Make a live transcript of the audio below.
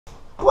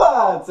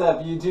What's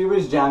up,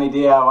 YouTubers? Johnny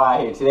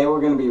DIY here. Today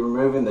we're going to be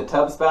removing the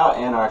tub spout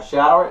and our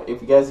shower.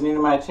 If you guys are new to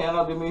my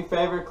channel, do me a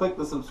favor, click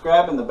the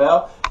subscribe and the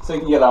bell so you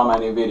can get all my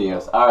new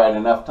videos. Alright,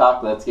 enough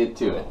talk, let's get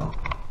to it.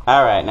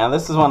 Alright, now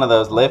this is one of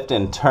those lift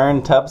and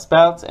turn tub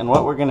spouts, and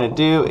what we're going to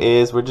do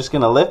is we're just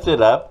going to lift it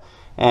up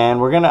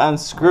and we're going to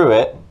unscrew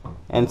it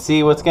and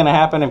see what's going to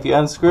happen if you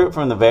unscrew it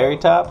from the very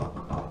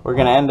top. We're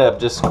going to end up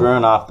just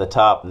screwing off the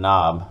top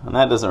knob, and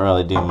that doesn't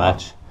really do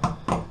much.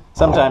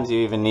 Sometimes you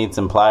even need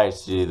some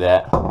pliers to do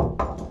that.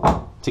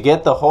 To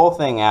get the whole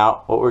thing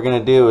out, what we're going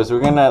to do is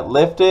we're going to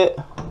lift it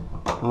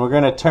and we're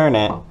going to turn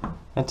it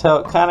until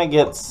it kind of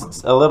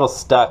gets a little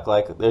stuck,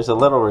 like there's a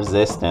little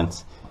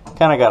resistance.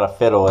 Kind of got to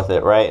fiddle with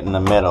it right in the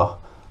middle.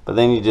 But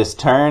then you just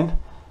turn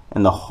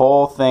and the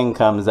whole thing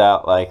comes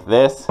out like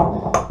this.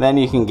 Then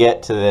you can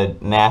get to the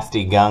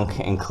nasty gunk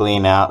and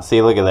clean out.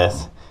 See, look at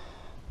this.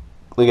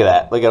 Look at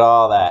that. Look at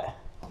all that.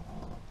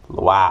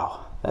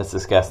 Wow, that's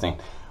disgusting.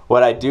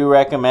 What I do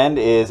recommend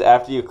is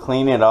after you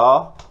clean it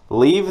all,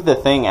 leave the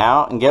thing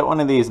out and get one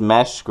of these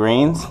mesh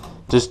screens.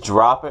 Just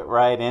drop it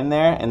right in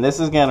there, and this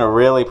is going to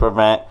really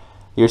prevent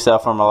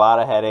yourself from a lot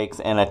of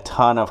headaches and a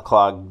ton of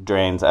clogged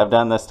drains. I've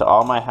done this to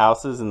all my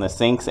houses and the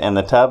sinks and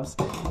the tubs,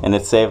 and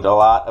it's saved a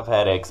lot of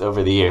headaches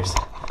over the years.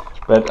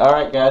 But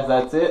alright guys,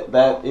 that's it.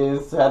 That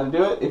is how to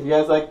do it. If you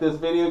guys like this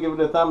video, give it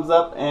a thumbs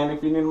up, and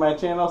if you're new to my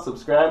channel,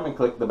 subscribe and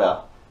click the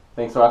bell.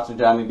 Thanks for watching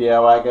Johnny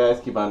DIY,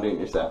 guys. Keep on doing it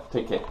yourself.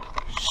 Take care.